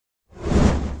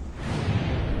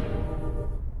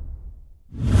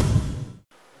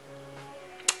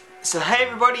So hey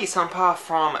everybody, Samapa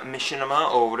from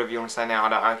Machinima, or whatever you want to say now.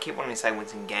 I keep wanting to say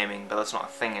Winston Gaming, but that's not a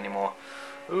thing anymore.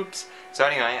 Oops. So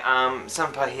anyway,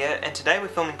 Samapa here, and today we're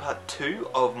filming part 2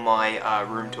 of my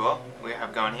room tour we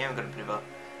have going here. We've got a bit of a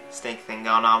snake thing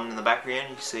going on in the background.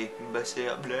 You can see Bessie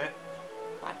up there.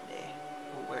 Right there.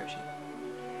 Oh, where is she?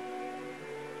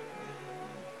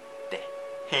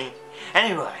 There.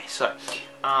 Anyway, so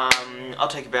I'll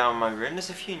take you about my room. There's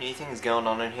a few new things going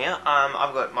on in here.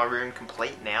 I've got my room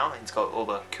complete now. It's got all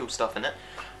the cool stuff in it.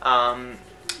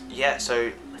 Yeah,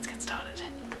 so let's get started.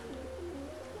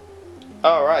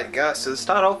 Alright guys, so to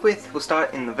start off with, we'll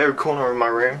start in the very corner of my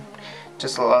room,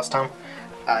 just like last time.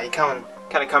 You kind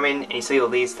of come in and you see all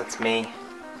these. That's me,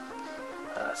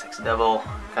 Sexy Devil.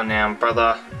 Come down,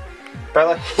 brother,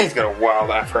 he's got a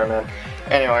wild afro, man.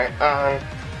 Anyway,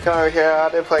 come over here. I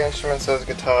do play instruments, so there's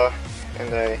a guitar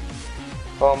and a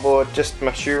bottom board, just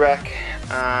my shoe rack,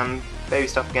 baby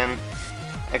stuff again.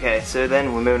 Okay, so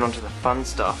then we're moving on to the fun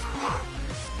stuff.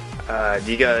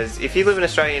 Do you guys, if you live in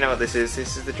Australia, you know what this is.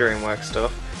 This is the DreamWorks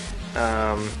stuff.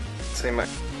 So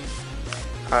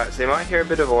you might hear a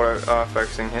bit of auto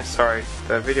focusing here. Sorry,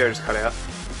 the video just cut out,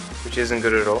 which isn't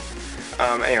good at all.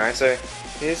 Anyway, so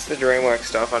here's the DreamWorks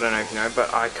stuff. I don't know if you know,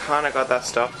 but I kind of got that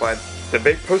stuff, like the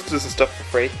big posters and stuff, for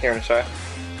free here in Australia,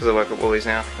 because I work at Woolies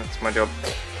now. That's my job.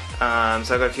 So I've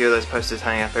got a few of those posters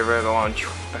hanging up everywhere. I got one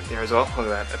back there as well. Look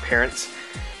at that appearance.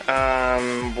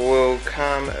 We'll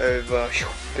come over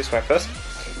this way first.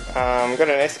 Got an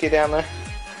esky down there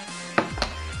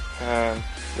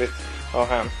with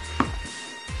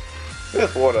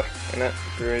water in it.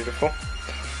 Beautiful.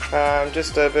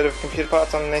 Just a bit of computer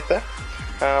parts underneath there.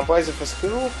 Blazer for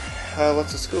school.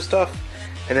 Lots of school stuff.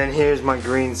 And then here's my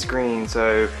green screen.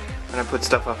 So when I put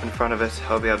stuff up in front of it,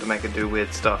 I'll be able to make it do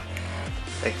weird stuff.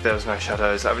 If there was no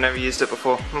shadows. I've never used it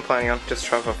before. I'm planning on just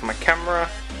trying off my camera.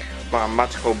 My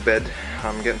magical bed.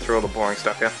 I'm getting through all the boring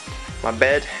stuff here. My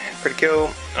bed, pretty cool.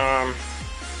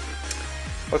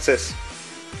 What's this?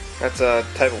 That's a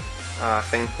table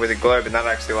thing with a globe, and that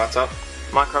actually lights up.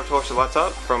 Minecraft torch that lights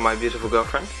up from my beautiful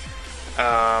girlfriend.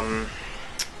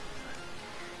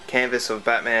 Canvas of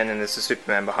Batman, and there's a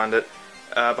Superman behind it.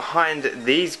 Behind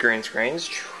these green screens,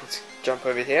 let's jump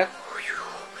over here.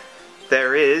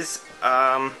 There is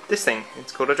this thing.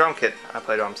 It's called a drum kit. I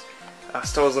play drums.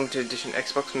 Star Wars Limited Edition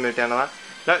Xbox. We moved down to that.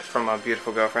 Notes from my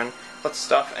beautiful girlfriend. Lots of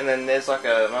stuff. And then there's like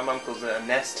my mum calls it a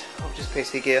nest of just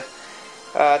PC gear.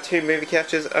 2 movie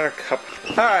couches and a cup.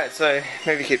 Alright, so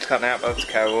movie keeps cutting out, but it's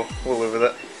okay. We'll live with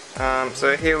it.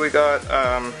 So here we got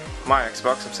my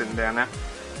Xbox. I'm sitting down now.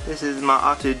 This is my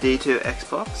R2-D2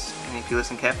 Xbox. And if you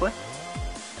listen carefully.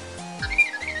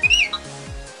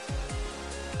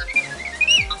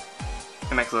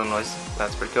 It makes a little noise.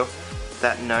 That's pretty cool.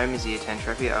 That gnome is the Year 10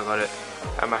 trophy. I got it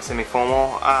at my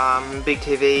semi-formal. Big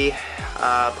TV,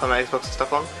 play my Xbox and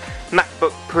stuff on.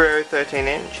 MacBook Pro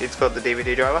 13-inch. It's got the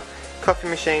DVD driver. Coffee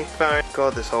machine, phone.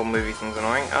 God, this whole movie thing's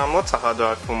annoying. Lots of hard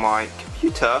drive for my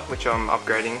computer, which I'm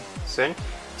upgrading soon.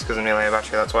 It's because I'm nearly out of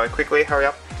battery. That's why. Quickly, hurry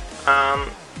up.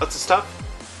 Lots of stuff.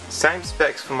 Same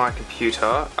specs for my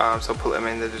computer. So I'll put them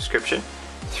in the description.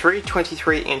 3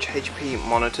 23-inch HP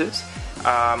monitors.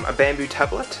 A bamboo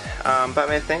tablet,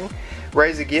 Batman thing,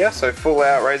 Razer gear, so full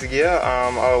out Razer gear.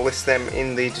 I'll list them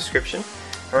in the description.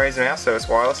 Razer mouse, so it's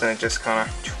wireless and it just kind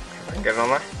of, if I can get it on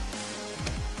there.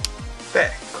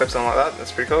 There, clips on like that.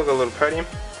 That's pretty cool. Got a little podium.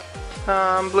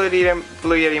 Blue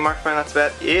Yeti microphone. That's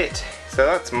about it. So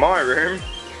that's my room.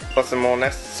 Lots of more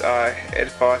Nests,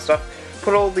 Edify stuff.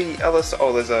 Put all the other.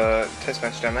 Oh, there's a test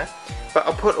bench down there. But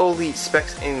I'll put all the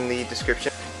specs in the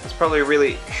description. It's probably a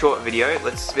really short video.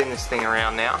 Let's spin this thing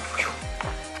around now.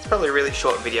 It's probably a really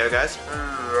short video, guys.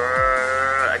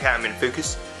 Okay, I'm in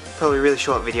focus. Probably a really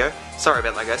short video. Sorry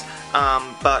about that, guys.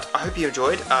 But I hope you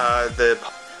enjoyed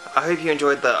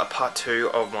the part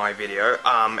 2 of my video.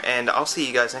 And I'll see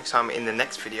you guys next time in the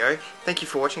next video. Thank you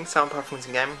for watching. Samapa from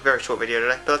Winston Gaming. Very short video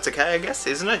today, but that's okay, I guess,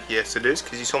 isn't it? Yes, it is,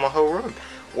 because you saw my whole room.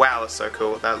 Wow, that's so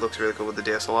cool. That looks really cool with the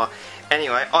DSLR.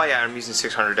 Anyway, oh yeah, I'm using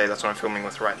 600D. That's what I'm filming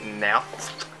with right now.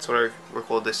 That's what I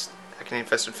record this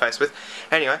acne-infested face with.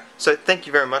 Anyway, so thank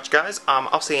you very much, guys.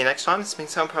 I'll see you next time. It's been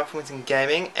Samapa from Winston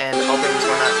Gaming, and I'll bring this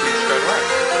one out to you straight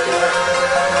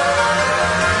away.